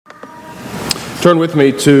Turn with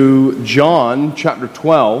me to John chapter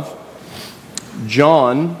 12.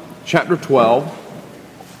 John chapter 12.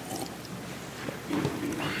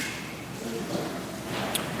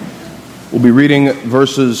 We'll be reading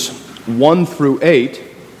verses 1 through 8,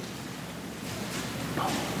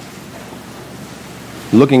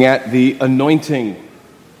 looking at the anointing.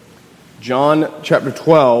 John chapter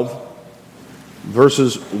 12,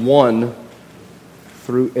 verses 1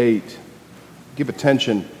 through 8. Give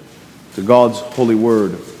attention to God's holy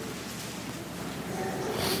word.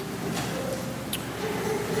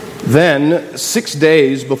 Then, 6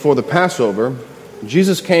 days before the Passover,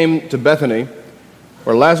 Jesus came to Bethany,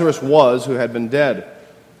 where Lazarus was, who had been dead,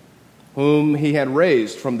 whom he had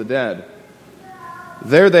raised from the dead.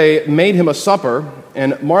 There they made him a supper,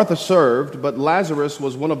 and Martha served, but Lazarus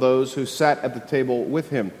was one of those who sat at the table with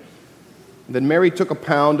him. Then Mary took a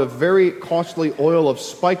pound of very costly oil of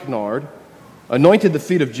spikenard, anointed the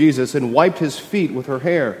feet of Jesus, and wiped his feet with her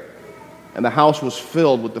hair. And the house was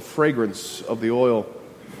filled with the fragrance of the oil.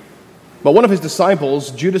 But one of his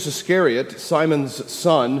disciples, Judas Iscariot, Simon's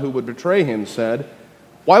son, who would betray him, said,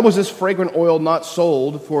 "Why was this fragrant oil not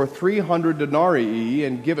sold for 300 denarii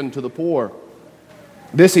and given to the poor?"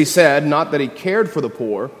 This he said, not that he cared for the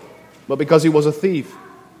poor, but because he was a thief,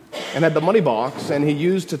 and had the money box, and he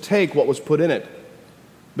used to take what was put in it.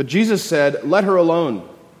 But Jesus said, "Let her alone.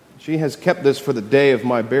 She has kept this for the day of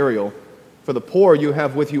my burial. For the poor you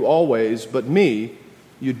have with you always, but me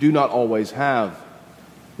you do not always have."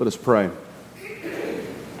 Let us pray.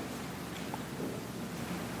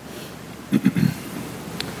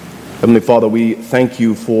 Heavenly Father, we thank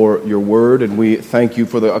you for your word, and we thank you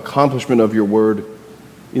for the accomplishment of your word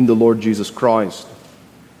in the Lord Jesus Christ.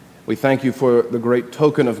 We thank you for the great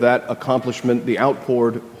token of that accomplishment, the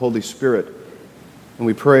outpoured Holy Spirit. And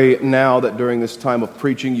we pray now that during this time of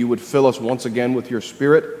preaching, you would fill us once again with your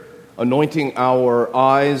Spirit, anointing our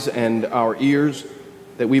eyes and our ears,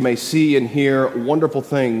 that we may see and hear wonderful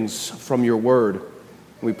things from your word.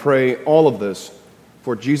 We pray all of this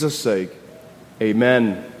for Jesus' sake.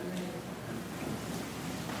 Amen.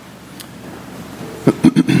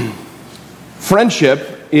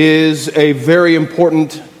 Friendship is a very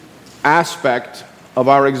important aspect of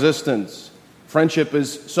our existence. Friendship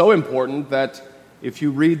is so important that if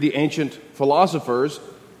you read the ancient philosophers,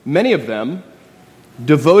 many of them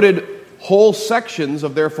devoted whole sections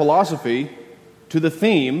of their philosophy to the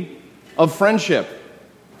theme of friendship.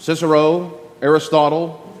 Cicero,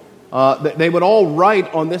 Aristotle, they would all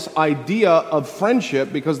write on this idea of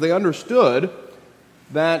friendship because they understood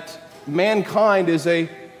that mankind is a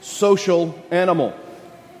social animal.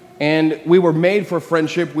 And we were made for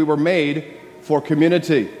friendship, we were made for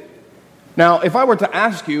community. Now, if I were to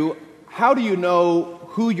ask you, how do you know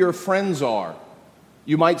who your friends are?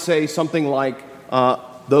 You might say something like,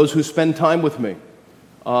 those who spend time with me,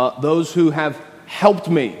 those who have helped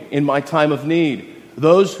me in my time of need,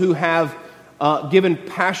 those who have given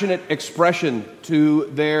passionate expression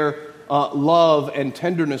to their love and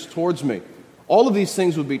tenderness towards me. All of these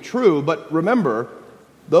things would be true, but remember,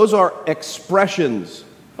 those are expressions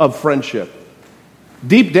of friendship.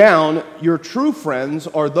 Deep down, your true friends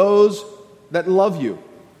are those that love you,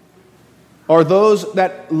 are those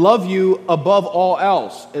that love you above all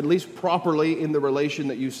else, at least properly in the relation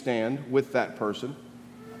that you stand with that person.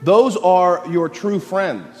 Those are your true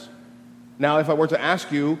friends. Now, if I were to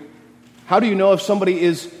ask you, how do you know if somebody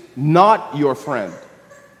is not your friend?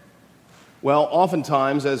 Well,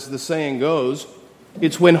 oftentimes, as the saying goes,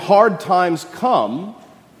 it's when hard times come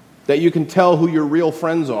that you can tell who your real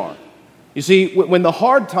friends are. You see, when the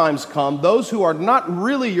hard times come, those who are not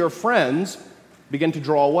really your friends begin to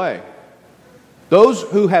draw away. Those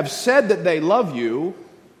who have said that they love you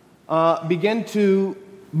begin to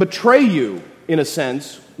betray you, in a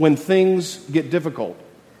sense, when things get difficult.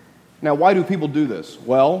 Now, why do people do this?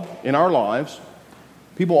 Well, in our lives,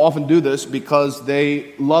 people often do this because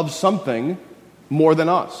they love something more than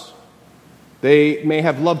us. They may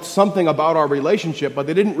have loved something about our relationship, but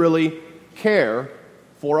they didn't really care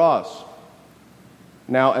for us.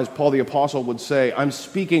 Now, as Paul the Apostle would say, I'm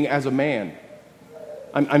speaking as a man.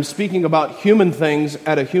 I'm speaking about human things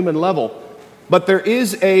at a human level. But there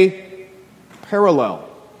is a parallel.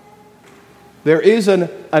 There is an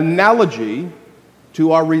analogy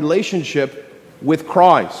to our relationship with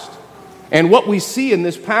Christ. And what we see in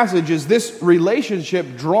this passage is this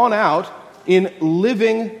relationship drawn out in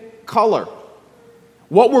living color.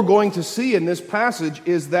 What we're going to see in this passage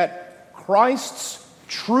is that Christ's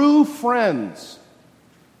true friends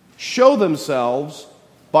show themselves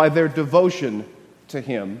by their devotion to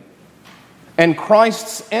him, and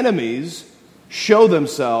Christ's enemies show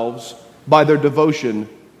themselves by their devotion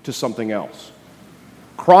to something else.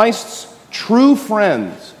 Christ's true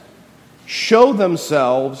friends show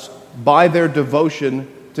themselves by their devotion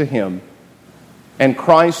to him, and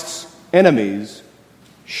Christ's enemies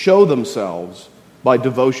show themselves by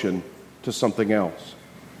devotion to something else.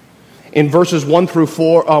 In verses 1 through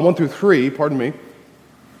 3,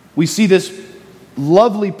 we see this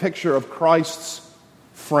lovely picture of Christ's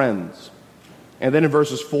friends. And then in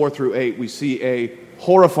verses 4 through 8, we see a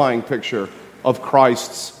horrifying picture of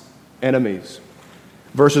Christ's enemies.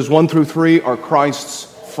 Verses 1 through 3 are Christ's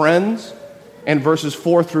friends, and verses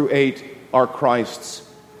 4 through 8 are Christ's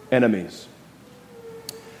enemies.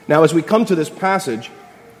 Now, as we come to this passage,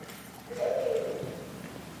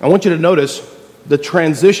 I want you to notice the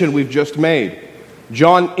transition we've just made.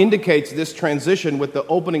 John indicates this transition with the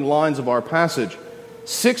opening lines of our passage.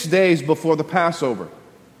 6 days before the Passover.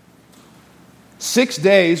 6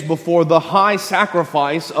 days before the high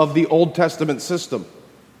sacrifice of the Old Testament system.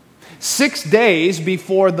 6 days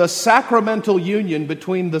before the sacramental union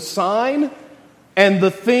between the sign and the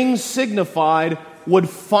things signified would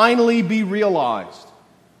finally be realized.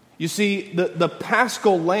 You see, the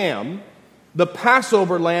Paschal lamb, the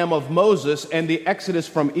Passover lamb of Moses and the Exodus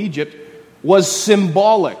from Egypt, was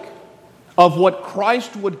symbolic of what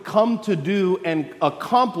Christ would come to do and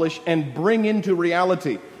accomplish and bring into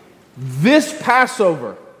reality. This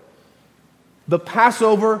Passover, the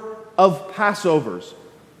Passover of Passovers,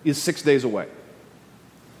 is 6 days away.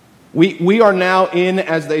 We are now in,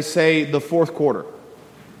 as they say, the fourth quarter.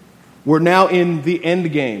 We're now in the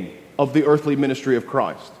end game of the earthly ministry of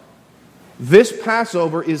Christ. This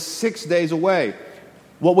Passover is 6 days away.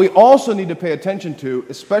 What we also need to pay attention to,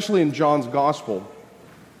 especially in John's Gospel,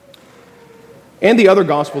 and the other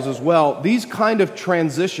Gospels as well, these kind of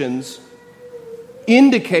transitions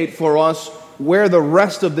indicate for us where the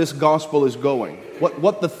rest of this Gospel is going,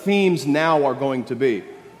 what the themes now are going to be.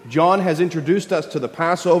 John has introduced us to the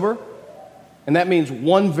Passover, and that means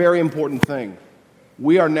one very important thing.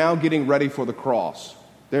 We are now getting ready for the cross.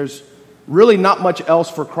 There's really not much else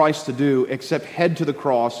for Christ to do except head to the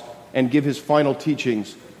cross and give his final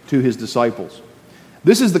teachings to his disciples.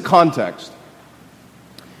 This is the context.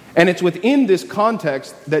 And it's within this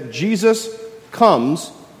context that Jesus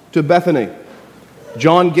comes to Bethany.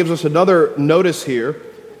 John gives us another notice here.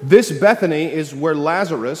 This Bethany is where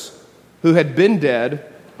Lazarus, who had been dead,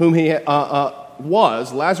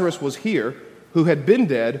 Lazarus was here, who had been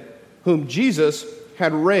dead, whom Jesus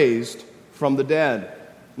had raised from the dead.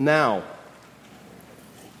 Now,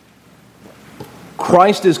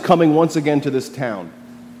 Christ is coming once again to this town,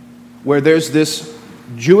 where there's this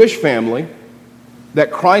Jewish family that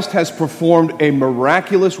Christ has performed a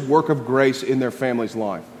miraculous work of grace in their family's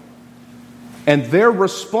life. And their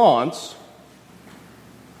response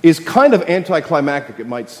is kind of anticlimactic, it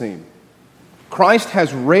might seem. Christ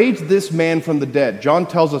has raised this man from the dead. John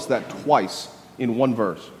tells us that twice in one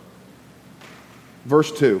verse. Verse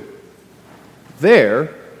 2.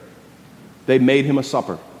 There, they made him a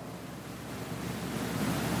supper.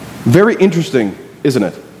 Very interesting, isn't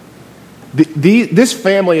it? This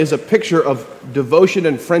family is a picture of devotion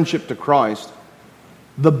and friendship to Christ.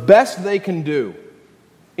 The best they can do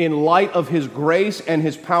in light of his grace and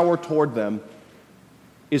his power toward them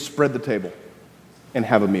is spread the table and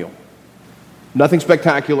have a meal. Nothing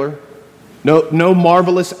spectacular, no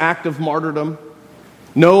marvelous act of martyrdom,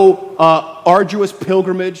 no arduous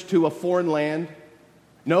pilgrimage to a foreign land,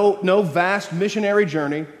 no vast missionary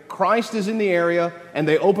journey. Christ is in the area, and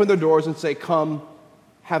they open their doors and say, "Come,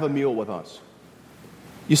 have a meal with us."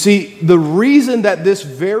 You see, the reason that this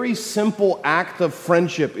very simple act of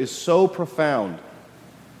friendship is so profound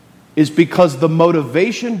is because the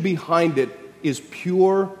motivation behind it is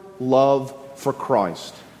pure love for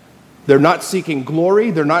Christ. They're not seeking glory,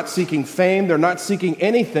 they're not seeking fame, they're not seeking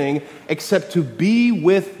anything except to be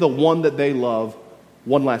with the one that they love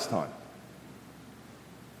one last time.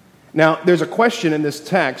 Now, there's a question in this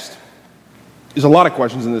text. There's a lot of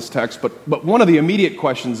questions in this text, but one of the immediate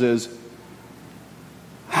questions is,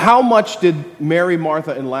 how much did Mary,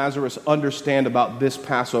 Martha, and Lazarus understand about this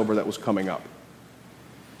Passover that was coming up?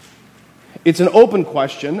 It's an open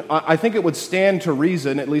question. I think it would stand to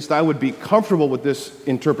reason, at least I would be comfortable with this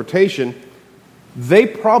interpretation. They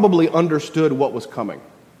probably understood what was coming.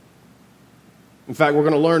 In fact, we're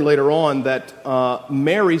going to learn later on that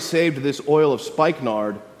Mary saved this oil of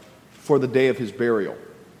spikenard for the day of his burial.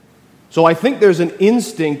 So I think there's an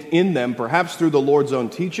instinct in them, perhaps through the Lord's own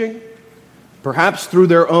teaching, perhaps through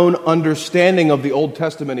their own understanding of the Old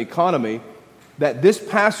Testament economy, that this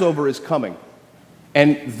Passover is coming.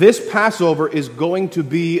 And this Passover is going to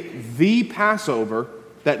be the Passover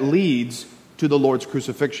that leads to the Lord's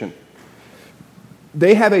crucifixion.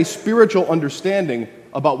 They have a spiritual understanding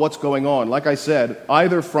about what's going on. Like I said,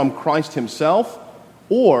 either from Christ himself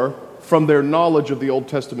or from their knowledge of the Old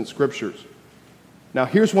Testament scriptures. Now,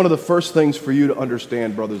 here's one of the first things for you to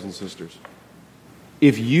understand, brothers and sisters.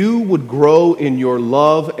 If you would grow in your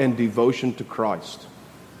love and devotion to Christ,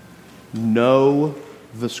 know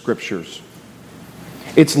the scriptures.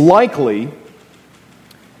 It's likely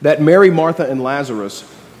that Mary, Martha, and Lazarus,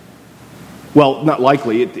 well, not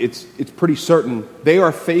likely, it's pretty certain, they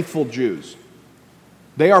are faithful Jews.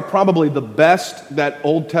 They are probably the best that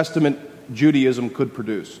Old Testament Judaism could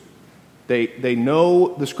produce. They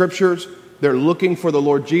know the scriptures, they're looking for the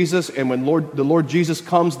Lord Jesus, and when the Lord Jesus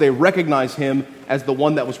comes, they recognize him as the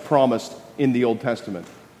one that was promised in the Old Testament.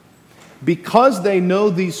 Because they know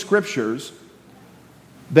these scriptures,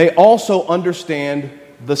 they also understand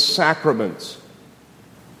the sacraments.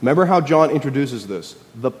 Remember how John introduces this?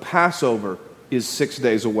 The Passover is 6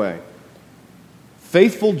 days away.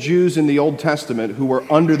 Faithful Jews in the Old Testament who were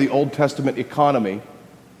under the Old Testament economy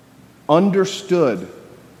understood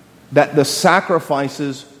that the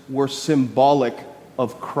sacrifices were symbolic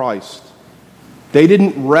of Christ. They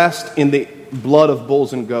didn't rest in the blood of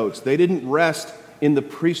bulls and goats. They didn't rest in the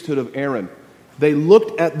priesthood of Aaron. They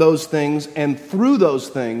looked at those things and through those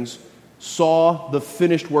things saw the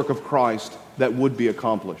finished work of Christ that would be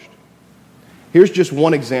accomplished. Here's just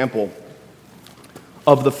one example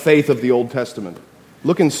of the faith of the Old Testament.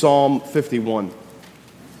 Look in Psalm 51.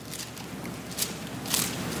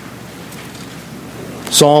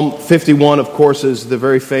 Psalm 51, of course, is the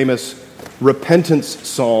very famous repentance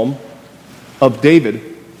psalm of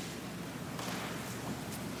David.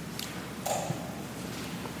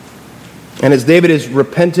 And as David is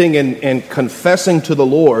repenting and confessing to the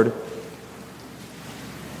Lord,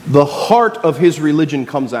 the heart of his religion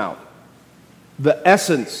comes out. The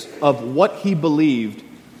essence of what he believed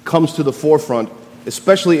comes to the forefront,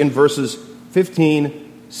 especially in verses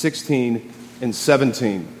 15, 16, and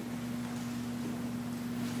 17.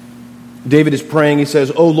 David is praying, he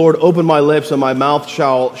says, "O Lord, open my lips, and my mouth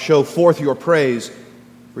shall show forth your praise.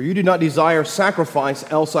 For you do not desire sacrifice,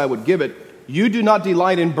 else I would give it. You do not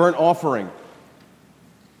delight in burnt offering."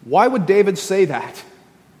 Why would David say that?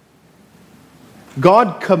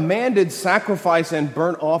 God commanded sacrifice and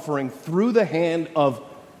burnt offering through the hand of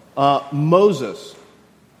Moses.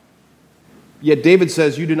 Yet David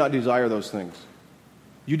says, you do not desire those things.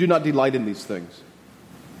 You do not delight in these things.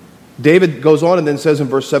 David goes on and then says in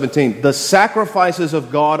verse 17, "The sacrifices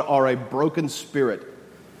of God are a broken spirit,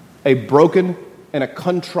 a broken and a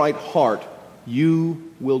contrite heart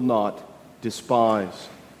you will not despise."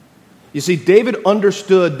 You see, David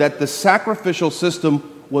understood that the sacrificial system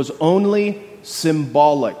was only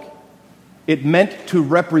symbolic. It meant to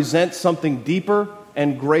represent something deeper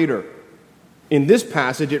and greater. In this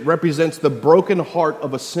passage, it represents the broken heart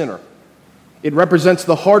of a sinner. It represents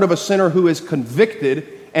the heart of a sinner who is convicted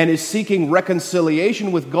and is seeking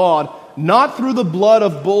reconciliation with God, not through the blood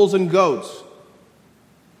of bulls and goats,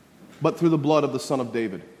 but through the blood of the Son of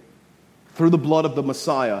David, through the blood of the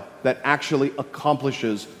Messiah that actually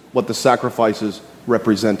accomplishes what the sacrifices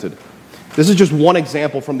represented. This is just one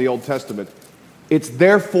example from the Old Testament. It's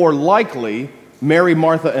therefore likely Mary,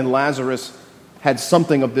 Martha, and Lazarus had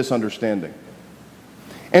something of this understanding.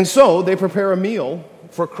 And so they prepare a meal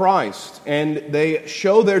for Christ, and they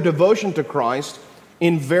show their devotion to Christ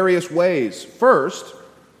in various ways. First,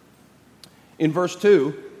 in verse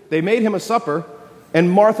 2, they made him a supper,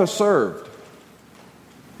 and Martha served.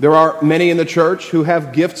 There are many in the church who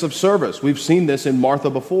have gifts of service. We've seen this in Martha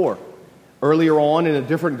before. Earlier on in a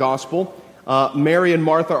different gospel, Mary and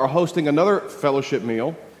Martha are hosting another fellowship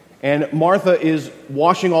meal, and Martha is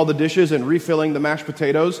washing all the dishes and refilling the mashed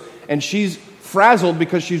potatoes, and she's frazzled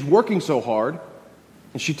because she's working so hard,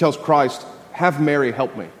 and she tells Christ, "Have Mary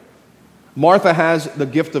help me." Martha has the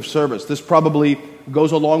gift of service. This probably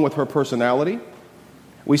goes along with her personality.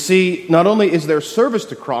 We see not only is there service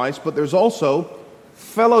to Christ, but there's also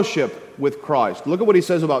fellowship with Christ. Look at what he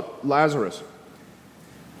says about Lazarus.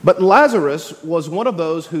 "But Lazarus was one of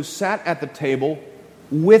those who sat at the table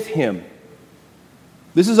with him."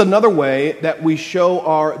 This is another way that we show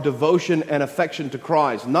our devotion and affection to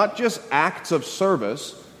Christ. Not just acts of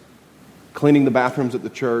service, cleaning the bathrooms at the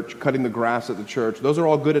church, cutting the grass at the church. Those are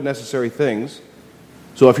all good and necessary things.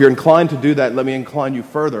 So if you're inclined to do that, let me incline you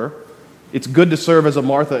further. It's good to serve as a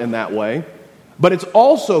Martha in that way. But it's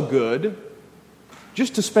also good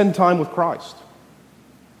just to spend time with Christ,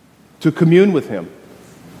 to commune with him.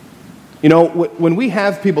 You know, when we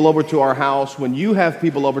have people over to our house, when you have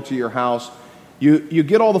people over to your house, you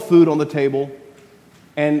get all the food on the table,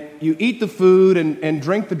 and you eat the food and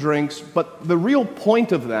drink the drinks, but the real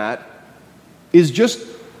point of that is just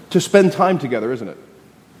to spend time together, isn't it?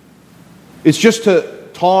 It's just to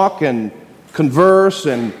talk and converse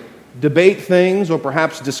and debate things or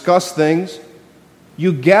perhaps discuss things.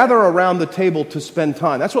 You gather around the table to spend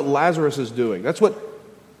time. That's what Lazarus is doing. That's what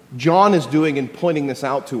John is doing in pointing this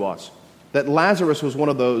out to us, that Lazarus was one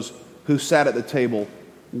of those who sat at the table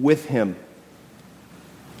with him.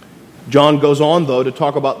 John goes on, though, to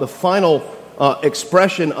talk about the final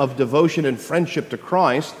expression of devotion and friendship to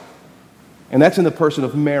Christ, and that's in the person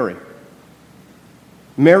of Mary.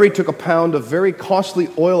 Mary took a pound of very costly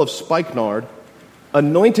oil of spikenard,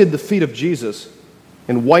 anointed the feet of Jesus,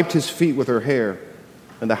 and wiped his feet with her hair,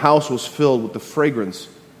 and the house was filled with the fragrance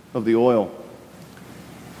of the oil.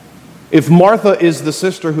 If Martha is the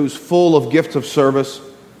sister who's full of gifts of service,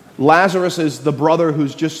 Lazarus is the brother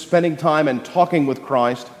who's just spending time and talking with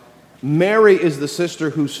Christ, Mary is the sister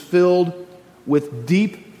who's filled with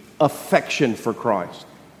deep affection for Christ.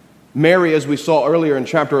 Mary, as we saw earlier in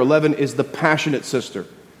chapter 11, is the passionate sister.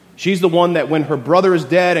 She's the one that when her brother is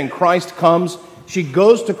dead and Christ comes, she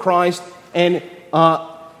goes to Christ and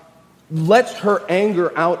lets her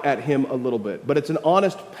anger out at him a little bit. But it's an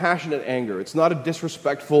honest, passionate anger. It's not a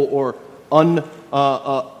disrespectful or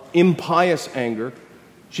impious anger.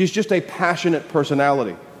 She's just a passionate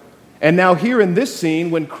personality. And now here in this scene,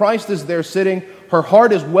 when Christ is there sitting, her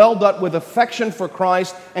heart is welled up with affection for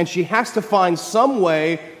Christ, and she has to find some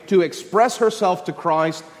way to express herself to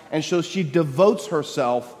Christ, and so she devotes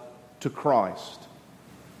herself to Christ.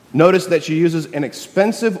 Notice that she uses an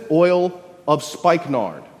expensive oil of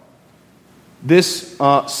spikenard. This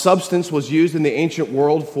substance was used in the ancient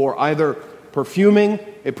world for either perfuming,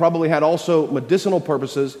 it probably had also medicinal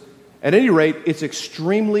purposes. At any rate, it's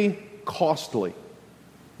extremely costly.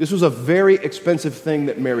 This was a very expensive thing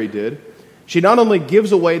that Mary did. She not only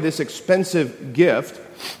gives away this expensive gift.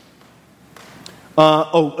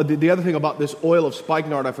 The other thing about this oil of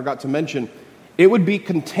spikenard I forgot to mention, it would be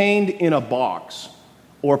contained in a box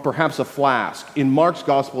or perhaps a flask. In Mark's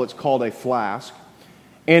gospel, it's called a flask.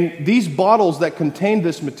 And these bottles that contained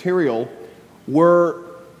this material were,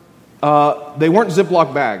 they weren't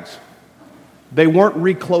Ziploc bags. They weren't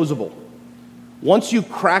reclosable. Once you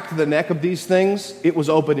cracked the neck of these things, it was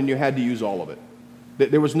open and you had to use all of it.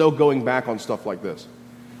 There was no going back on stuff like this.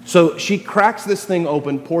 So she cracks this thing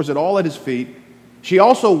open, pours it all at his feet. She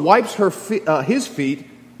also wipes his feet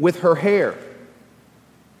with her hair.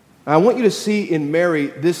 I want you to see in Mary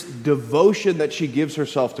this devotion that she gives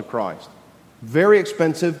herself to Christ. Very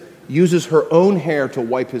expensive, uses her own hair to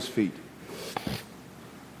wipe his feet.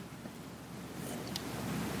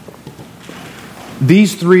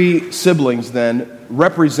 These three siblings then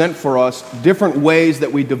represent for us different ways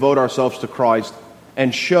that we devote ourselves to Christ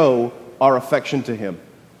and show our affection to him,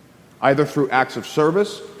 either through acts of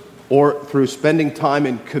service or through spending time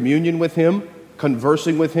in communion with him,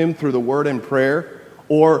 conversing with him through the word and prayer,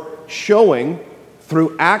 or showing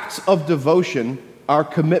through acts of devotion our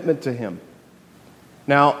commitment to him.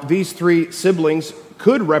 Now, these three siblings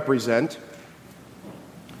could represent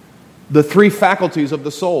the three faculties of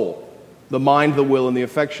the soul: the mind, the will, and the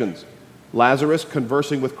affections. Lazarus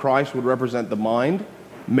conversing with Christ would represent the mind.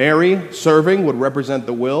 Mary serving would represent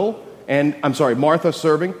the will. Martha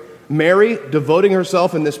serving. Mary devoting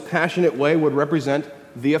herself in this passionate way would represent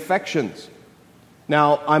the affections.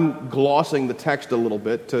 Now, I'm glossing the text a little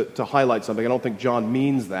bit to highlight something. I don't think John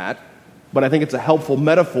means that, but I think it's a helpful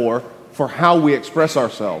metaphor for how we express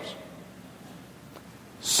ourselves.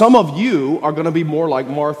 Some of you are going to be more like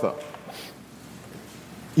Martha.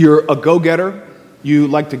 You're a go-getter. You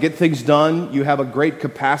like to get things done. You have a great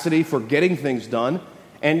capacity for getting things done.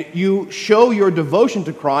 And you show your devotion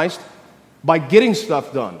to Christ by getting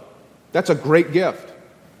stuff done. That's a great gift.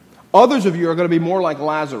 Others of you are going to be more like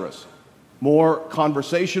Lazarus. More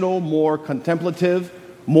conversational, more contemplative,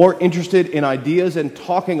 more interested in ideas and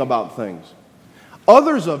talking about things.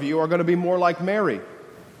 Others of you are going to be more like Mary.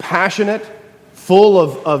 Passionate, full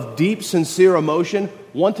of deep, sincere emotion,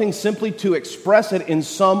 wanting simply to express it in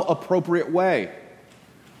some appropriate way.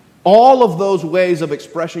 All of those ways of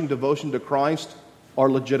expressing devotion to Christ are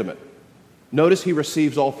legitimate. Notice he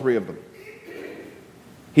receives all three of them.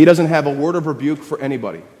 He doesn't have a word of rebuke for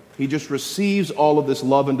anybody. He just receives all of this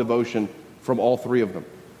love and devotion from all three of them.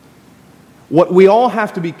 What we all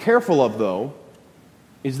have to be careful of, though,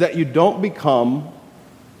 is that you don't become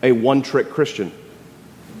a one-trick Christian.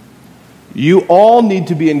 You all need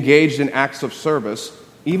to be engaged in acts of service,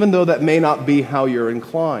 even though that may not be how you're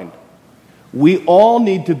inclined. We all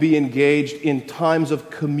need to be engaged in times of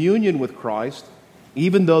communion with Christ,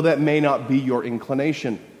 even though that may not be your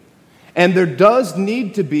inclination. And there does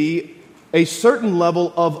need to be a certain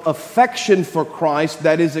level of affection for Christ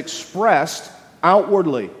that is expressed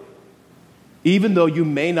outwardly. even though you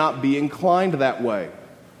may not be inclined that way.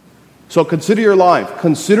 So consider your life.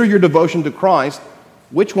 Consider your devotion to Christ.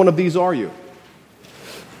 Which one of these are you?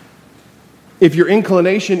 If your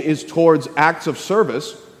inclination is towards acts of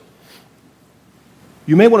service,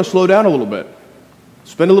 you may want to slow down a little bit.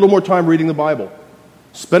 Spend a little more time reading the Bible.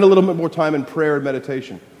 Spend a little bit more time in prayer and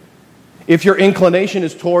meditation. If your inclination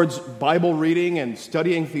is towards Bible reading and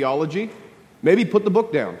studying theology, maybe put the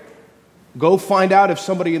book down. Go find out if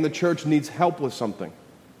somebody in the church needs help with something.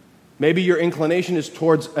 Maybe your inclination is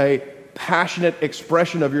towards a passionate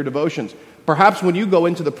expression of your devotions. Perhaps when you go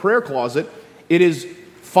into the prayer closet, it is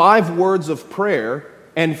 5 words of prayer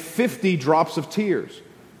and 50 drops of tears.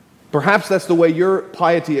 Perhaps that's the way your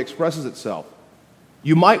piety expresses itself.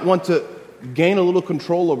 You might want to gain a little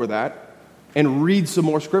control over that and read some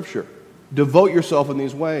more Scripture. Devote yourself in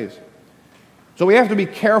these ways. So we have to be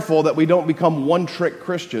careful that we don't become one-trick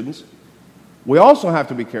Christians. We also have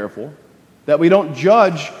to be careful that we don't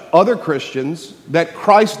judge other Christians that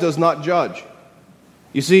Christ does not judge.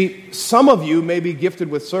 You see, some of you may be gifted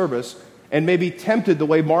with service and may be tempted the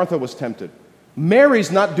way Martha was tempted.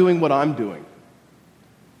 Mary's not doing what I'm doing.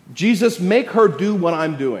 Jesus, make her do what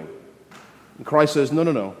I'm doing. And Christ says,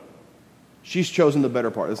 no. She's chosen the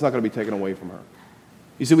better part. It's not going to be taken away from her.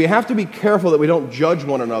 You see, we have to be careful that we don't judge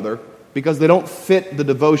one another because they don't fit the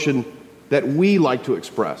devotion that we like to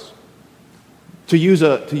express. To use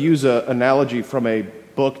a analogy from a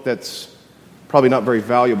book that's probably not very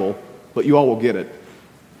valuable, but you all will get it.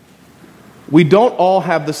 We don't all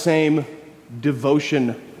have the same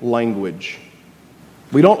devotion language.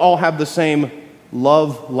 We don't all have the same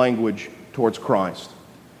love language towards Christ.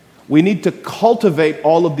 We need to cultivate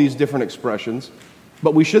all of these different expressions,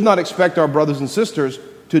 but we should not expect our brothers and sisters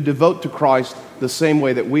to devote to Christ the same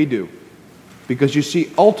way that we do. Because you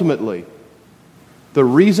see, ultimately, the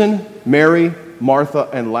reason Mary, Martha,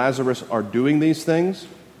 and Lazarus are doing these things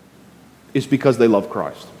is because they love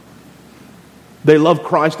Christ. They love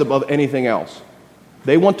Christ above anything else.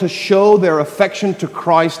 They want to show their affection to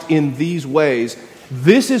Christ in these ways.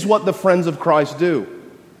 This is what the friends of Christ do.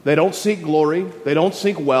 They don't seek glory. They don't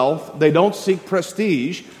seek wealth. They don't seek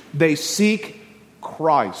prestige. They seek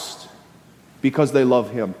Christ because they love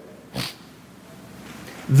Him.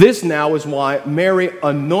 This now is why Mary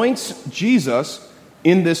anoints Jesus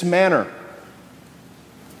in this manner.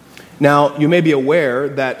 Now, you may be aware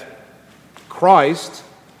that Christ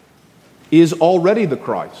is already the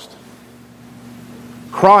Christ.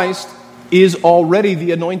 Christ is already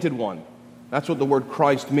the anointed one. That's what the word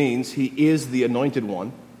Christ means. He is the anointed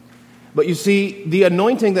one. But you see, the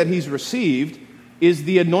anointing that He's received is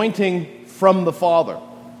the anointing from the Father.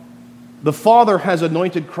 The Father has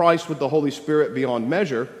anointed Christ with the Holy Spirit beyond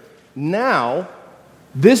measure. Now,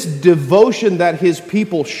 this devotion that His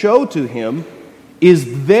people show to Him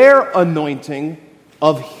is their anointing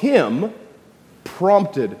of Him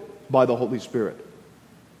prompted by the Holy Spirit.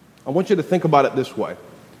 I want you to think about it this way.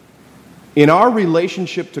 In our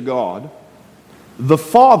relationship to God, the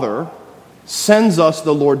Father sends us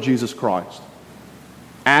the Lord Jesus Christ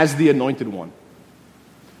as the anointed one.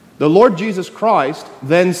 The Lord Jesus Christ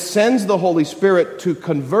then sends the Holy Spirit to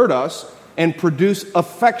convert us and produce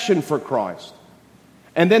affection for Christ.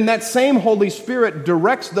 And then that same Holy Spirit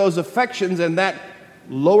directs those affections and that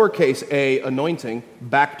lowercase a anointing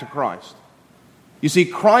back to Christ. You see,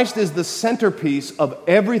 Christ is the centerpiece of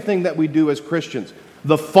everything that we do as Christians.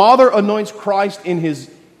 The Father anoints Christ in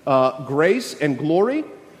His grace and glory.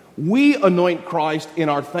 We anoint Christ in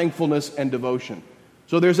our thankfulness and devotion.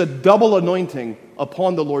 So there's a double anointing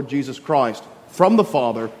upon the Lord Jesus Christ from the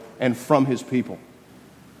Father and from His people.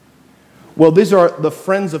 Well, these are the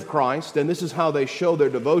friends of Christ, and this is how they show their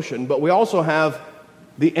devotion. But we also have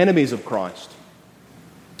the enemies of Christ.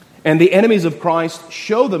 And the enemies of Christ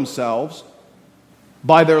show themselves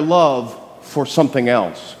by their love for something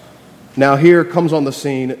else. Now here comes on the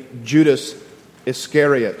scene Judas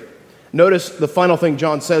Iscariot. Notice the final thing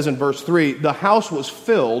John says in verse 3, the house was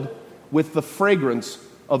filled with the fragrance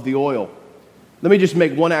of the oil. Let me just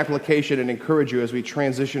make one application and encourage you as we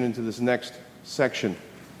transition into this next section.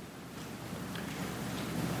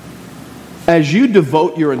 As you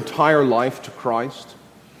devote your entire life to Christ,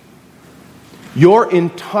 your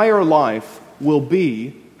entire life will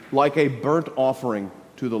be like a burnt offering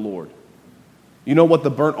to the Lord. You know what the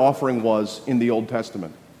burnt offering was in the Old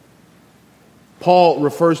Testament? Paul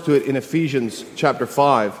refers to it in Ephesians chapter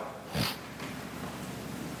 5.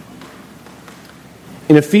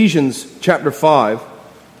 In Ephesians chapter 5,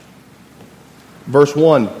 verse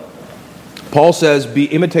 1, Paul says, "Be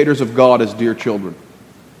imitators of God as dear children.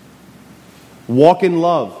 Walk in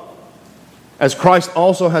love, as Christ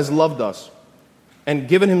also has loved us, and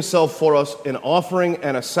given himself for us an offering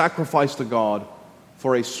and a sacrifice to God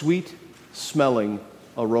for a sweet-smelling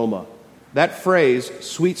aroma. That phrase,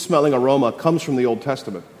 sweet-smelling aroma, comes from the Old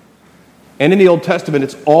Testament. And in the Old Testament,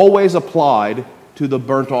 it's always applied to the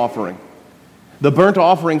burnt offering. The burnt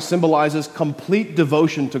offering symbolizes complete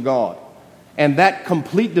devotion to God. And that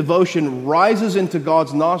complete devotion rises into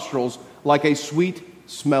God's nostrils like a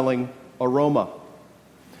sweet-smelling aroma.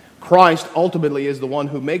 Christ ultimately is the one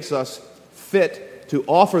who makes us fit to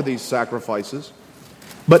offer these sacrifices.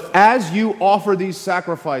 But as you offer these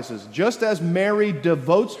sacrifices, just as Mary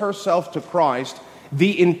devotes herself to Christ,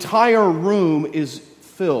 the entire room is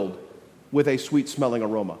filled with a sweet-smelling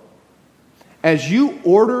aroma. As you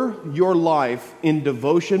order your life in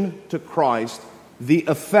devotion to Christ, the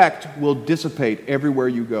effect will dissipate everywhere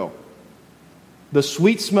you go. The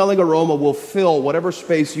sweet-smelling aroma will fill whatever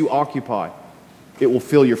space you occupy. It will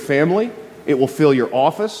fill your family. It will fill your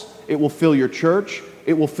office. It will fill your church.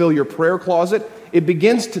 It will fill your prayer closet. It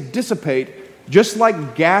begins to dissipate just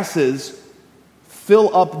like gases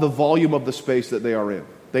fill up the volume of the space that they are in.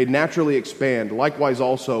 They naturally expand. Likewise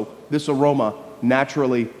also, this aroma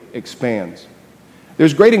naturally expands.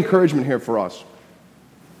 There's great encouragement here for us.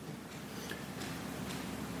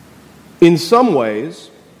 In some ways,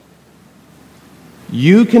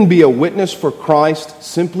 you can be a witness for Christ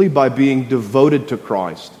simply by being devoted to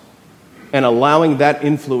Christ and allowing that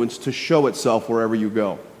influence to show itself wherever you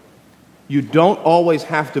go. You don't always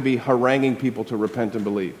have to be haranguing people to repent and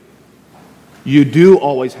believe. You do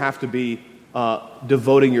always have to be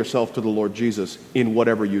devoting yourself to the Lord Jesus in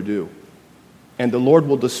whatever you do. And the Lord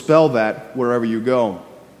will dispel that wherever you go.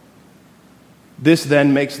 This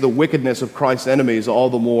then makes the wickedness of Christ's enemies all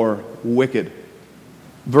the more wicked.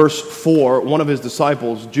 Verse 4, one of his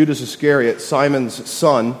disciples, Judas Iscariot, Simon's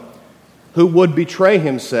son, who would betray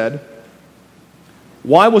him, said,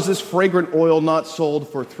 "Why was this fragrant oil not sold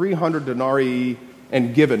for 300 denarii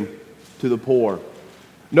and given to the poor?"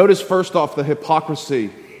 Notice first off the hypocrisy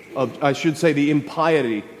the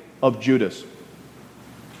impiety of Judas.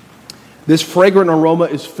 This fragrant aroma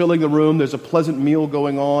is filling the room. There's a pleasant meal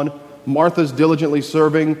going on. Martha's diligently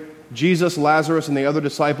serving. Jesus, Lazarus, and the other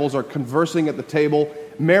disciples are conversing at the table.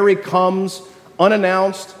 Mary comes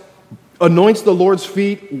unannounced, anoints the Lord's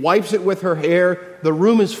feet, wipes it with her hair. The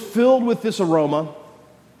room is filled with this aroma.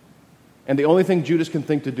 And the only thing Judas can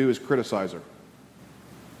think to do is criticize her.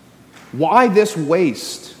 Why this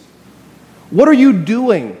waste? What are you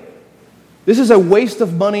doing? This is a waste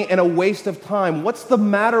of money and a waste of time. What's the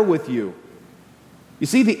matter with you? You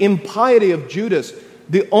see, the impiety of Judas,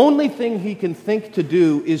 the only thing he can think to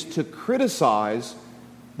do is to criticize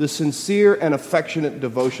the sincere and affectionate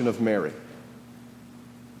devotion of Mary.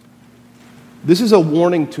 This is a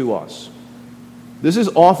warning to us. This is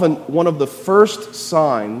often one of the first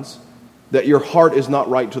signs that your heart is not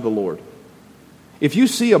right to the Lord. If you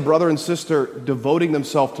see a brother and sister devoting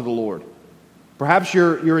themselves to the Lord, perhaps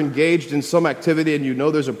you're engaged in some activity and you know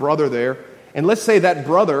there's a brother there, and let's say that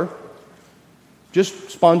brother just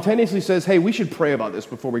spontaneously says, "Hey, we should pray about this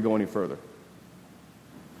before we go any further."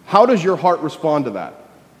 How does your heart respond to that?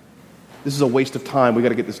 This is a waste of time. We got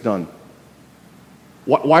to get this done.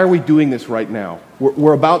 Why are we doing this right now?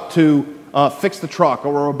 We're about to fix the truck,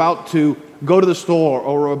 or we're about to go to the store,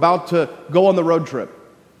 or we're about to go on the road trip.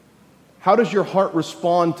 How does your heart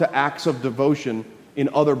respond to acts of devotion in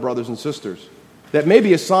other brothers and sisters? That may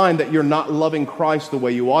be a sign that you're not loving Christ the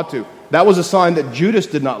way you ought to. That was a sign that Judas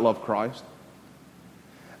did not love Christ.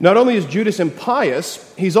 Not only is Judas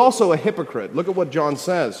impious, he's also a hypocrite. Look at what John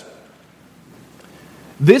says.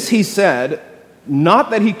 This he said, not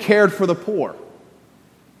that he cared for the poor,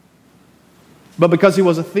 but because he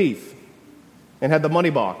was a thief and had the money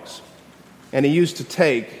box, and he used to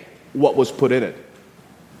take what was put in it.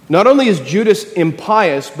 Not only is Judas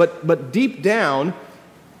impious, but deep down,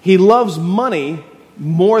 he loves money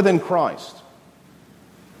more than Christ.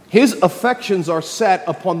 His affections are set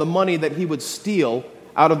upon the money that he would steal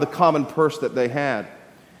out of the common purse that they had.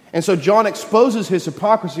 And so John exposes his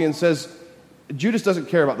hypocrisy and says, Judas doesn't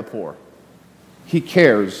care about the poor. He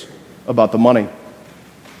cares about the money.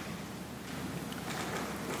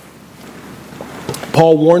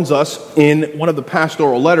 Paul warns us in one of the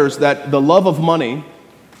pastoral letters that the love of money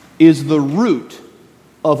is the root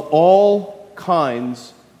of all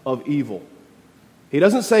kinds of evil. He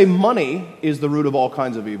doesn't say money is the root of all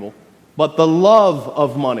kinds of evil, but the love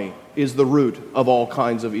of money is the root of all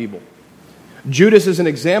kinds of evil. Judas is an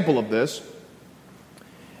example of this,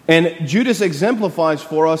 and Judas exemplifies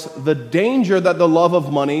for us the danger that the love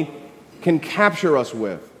of money can capture us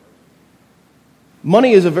with.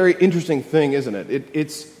 Money is a very interesting thing, isn't it?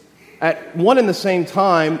 It's at one and the same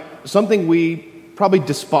time something we probably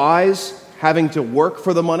despise having to work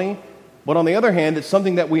for the money, but on the other hand, it's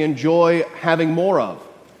something that we enjoy having more of.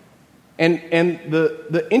 And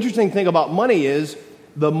the interesting thing about money is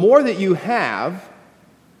the more that you have,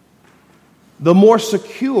 the more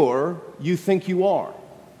secure you think you are.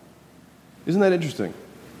 Isn't that interesting?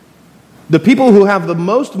 The people who have the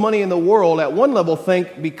most money in the world at one level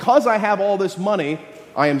think, because I have all this money,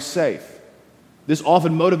 I am safe. This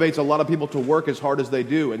often motivates a lot of people to work as hard as they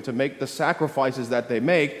do and to make the sacrifices that they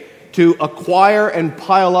make to acquire and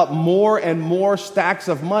pile up more and more stacks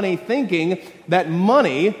of money, thinking that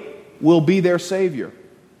money will be their savior.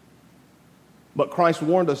 But Christ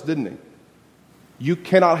warned us, didn't he? You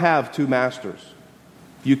cannot have two masters.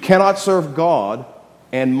 You cannot serve God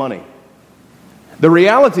and money. The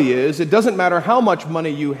reality is, it doesn't matter how much money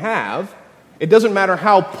you have. It doesn't matter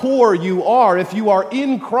how poor you are. If you are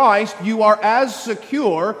in Christ, you are as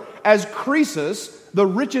secure as Croesus, the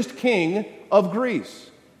richest king of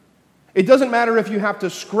Greece. It doesn't matter if you have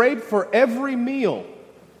to scrape for every meal.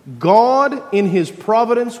 God, in His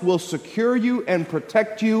providence, will secure you and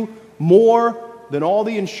protect you more than all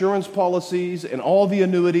the insurance policies and all the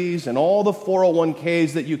annuities and all the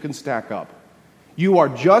 401ks that you can stack up. You are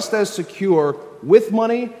just as secure with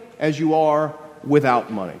money as you are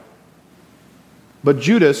without money. But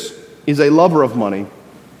Judas is a lover of money,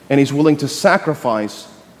 and he's willing to sacrifice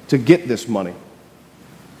to get this money.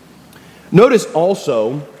 Notice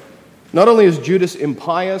also, not only is Judas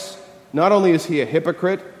impious, not only is he a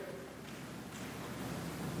hypocrite,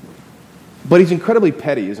 but he's incredibly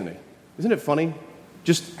petty, isn't he? Isn't it funny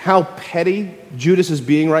just how petty Judas is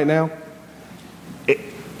being right now?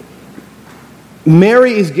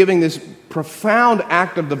 Mary is giving this profound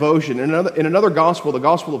act of devotion. In another gospel, the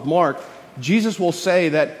Gospel of Mark, Jesus will say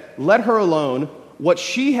that, let her alone. What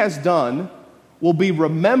she has done will be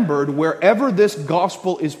remembered wherever this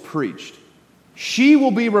gospel is preached. She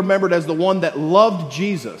will be remembered as the one that loved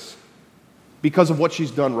Jesus because of what she's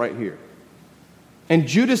done right here. And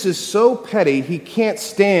Judas is so petty, he can't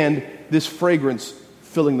stand this fragrance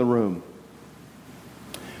filling the room.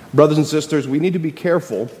 Brothers and sisters, we need to be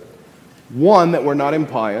careful. One, that we're not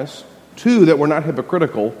impious. Two, that we're not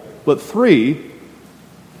hypocritical. But three,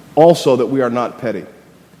 also that we are not petty.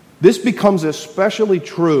 This becomes especially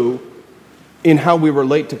true in how we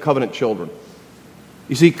relate to covenant children.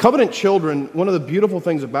 You see, covenant children, one of the beautiful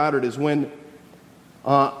things about it is when,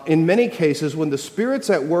 in many cases, when the Spirit's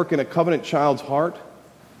at work in a covenant child's heart,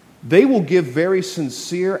 they will give very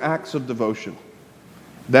sincere acts of devotion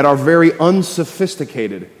that are very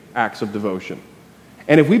unsophisticated acts of devotion.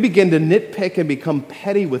 And if we begin to nitpick and become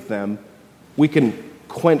petty with them, we can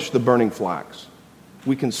quench the burning flax.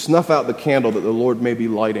 We can snuff out the candle that the Lord may be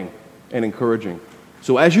lighting and encouraging.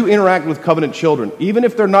 So as you interact with covenant children, even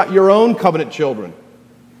if they're not your own covenant children,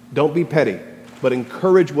 don't be petty, but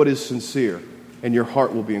encourage what is sincere, and your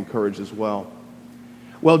heart will be encouraged as well.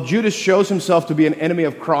 Well, Judas shows himself to be an enemy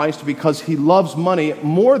of Christ because he loves money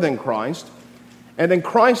more than Christ, and then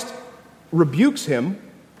Christ rebukes him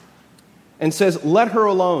and says, let her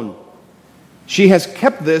alone. She has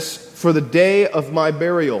kept this for the day of my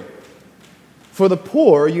burial. For the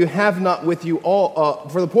poor you have not with you all.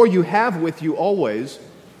 For the poor you have with you always,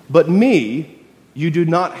 but me you do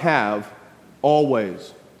not have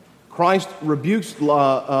always. Christ rebukes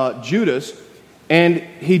Judas, and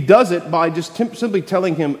he does it by just simply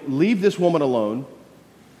telling him, leave this woman alone.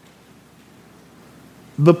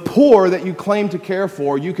 The poor that you claim to care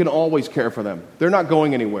for, you can always care for them. They're not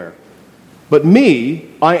going anywhere. But me,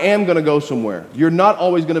 I am going to go somewhere. You're not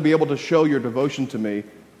always going to be able to show your devotion to me.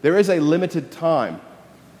 There is a limited time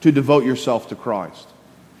to devote yourself to Christ.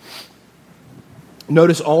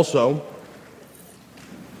 Notice also,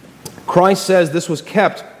 Christ says this was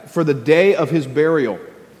kept for the day of his burial.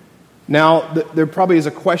 Now, there probably is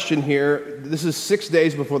a question here. This is 6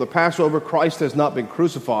 days before the Passover. Christ has not been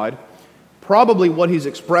crucified. Probably what he's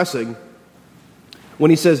expressing when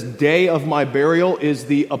he says, day of my burial, is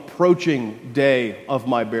the approaching day of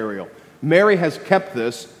my burial. Mary has kept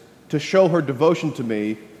this to show her devotion to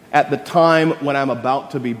me at the time when I'm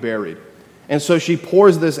about to be buried. And so she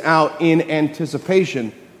pours this out in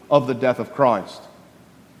anticipation of the death of Christ.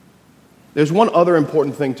 There's one other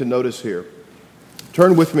important thing to notice here.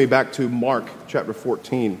 Turn with me back to Mark chapter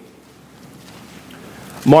 14.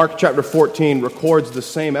 Mark chapter 14 records the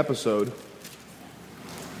same episode.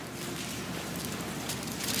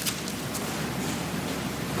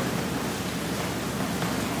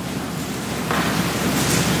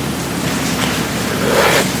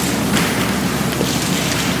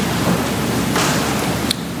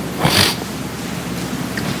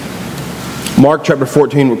 Mark chapter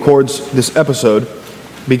 14 records this episode,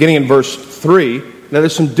 beginning in verse 3. Now,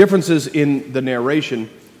 there's some differences in the narration,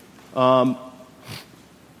 but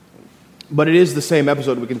it is the same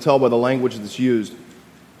episode. We can tell by the language that's used.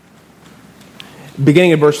 Beginning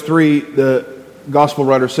in verse 3, the gospel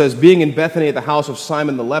writer says, "Being in Bethany at the house of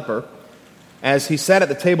Simon the leper, as he sat at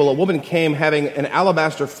the table, a woman came having an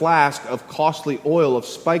alabaster flask of costly oil of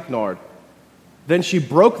spikenard. Then she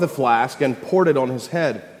broke the flask and poured it on his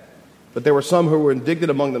head. But there were some who were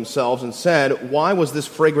indignant among themselves and said, 'Why was this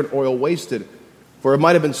fragrant oil wasted? For it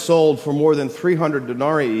might have been sold for more than 300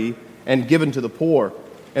 denarii and given to the poor.'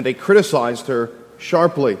 And they criticized her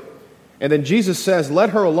sharply. And then Jesus says, 'Let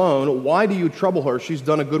her alone. Why do you trouble her? She's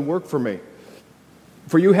done a good work for me.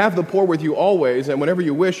 For you have the poor with you always, and whenever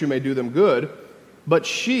you wish you may do them good. But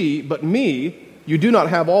me, you do not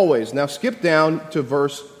have always.'" Now skip down to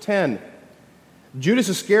verse 10. "Judas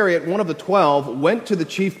Iscariot, one of the 12, went to the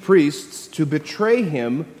chief priests to betray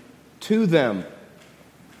him to them."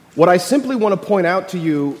 What I simply want to point out to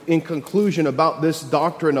you in conclusion about this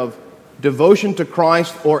doctrine of devotion to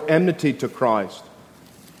Christ or enmity to Christ,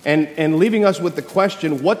 and leaving us with the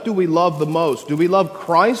question, what do we love the most? Do we love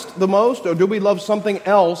Christ the most, or do we love something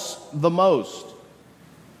else the most?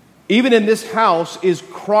 Even in this house, is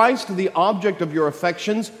Christ the object of your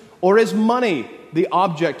affections, or is money the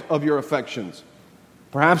object of your affections?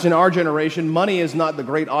 Perhaps in our generation, money is not the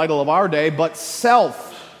great idol of our day, but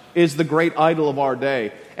self is the great idol of our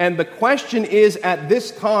day. And the question is, at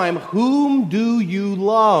this time, whom do you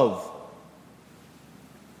love?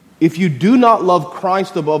 If you do not love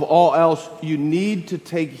Christ above all else, you need to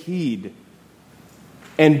take heed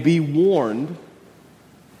and be warned,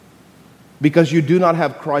 because you do not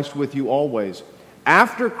have Christ with you always.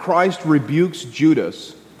 After Christ rebukes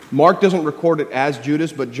Judas, Mark doesn't record it as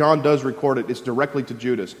Judas, but John does record it. It's directly to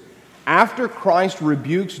Judas. After Christ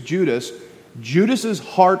rebukes Judas, Judas's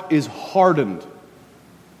heart is hardened,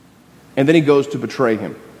 and then he goes to betray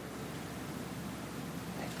him.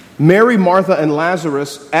 Mary, Martha, and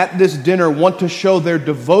Lazarus at this dinner want to show their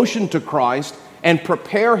devotion to Christ and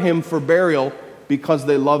prepare him for burial because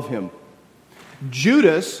they love him.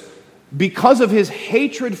 Judas, because of his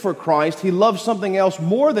hatred for Christ, he loves something else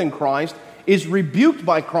more than Christ, is rebuked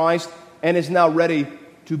by Christ, and is now ready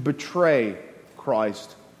to betray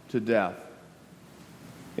Christ to death.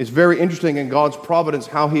 It's very interesting in God's providence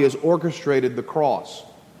how he has orchestrated the cross.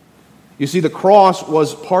 You see, the cross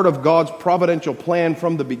was part of God's providential plan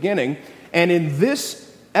from the beginning, and in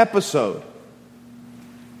this episode,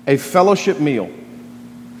 a fellowship meal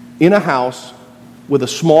in a house with a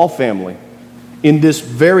small family, in this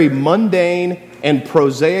very mundane and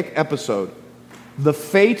prosaic episode, the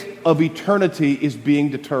fate of eternity is being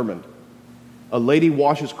determined. A lady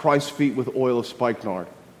washes Christ's feet with oil of spikenard.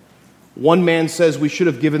 One man says we should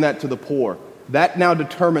have given that to the poor. That now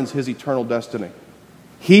determines his eternal destiny.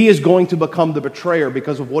 He is going to become the betrayer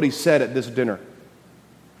because of what he said at this dinner.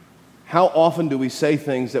 How often do we say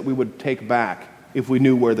things that we would take back if we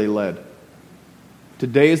knew where they led?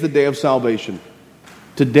 Today is the day of salvation.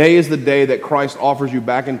 Today is the day that Christ offers you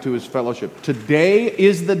back into his fellowship. Today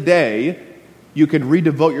is the day you can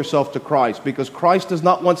redevote yourself to Christ, because Christ does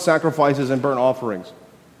not want sacrifices and burnt offerings.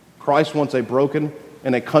 Christ wants a broken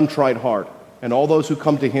and a contrite heart, and all those who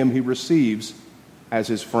come to him he receives as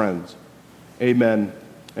his friends. Amen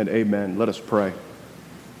and amen. Let us pray.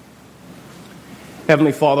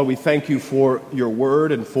 Heavenly Father, we thank you for your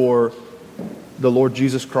word and for the Lord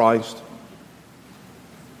Jesus Christ.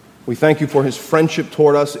 We thank you for his friendship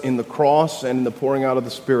toward us in the cross and in the pouring out of the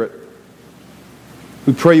Spirit.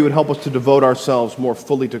 We pray you would help us to devote ourselves more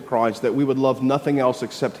fully to Christ, that we would love nothing else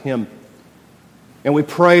except him. And we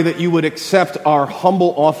pray that you would accept our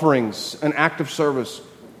humble offerings, an act of service,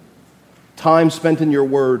 time spent in your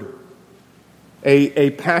word, a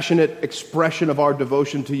passionate expression of our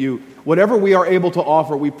devotion to you. Whatever we are able to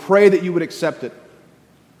offer, we pray that you would accept it.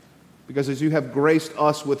 Because as you have graced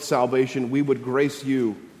us with salvation, we would grace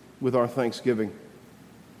you with our thanksgiving.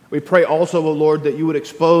 We pray also, O Lord, that you would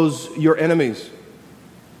expose your enemies,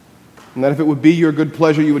 and that if it would be your good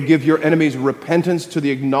pleasure, you would give your enemies repentance to the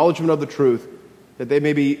acknowledgement of the truth, that they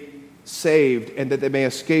may be saved and that they may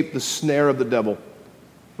escape the snare of the devil.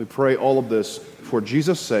 We pray all of this for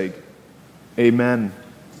Jesus' sake. Amen.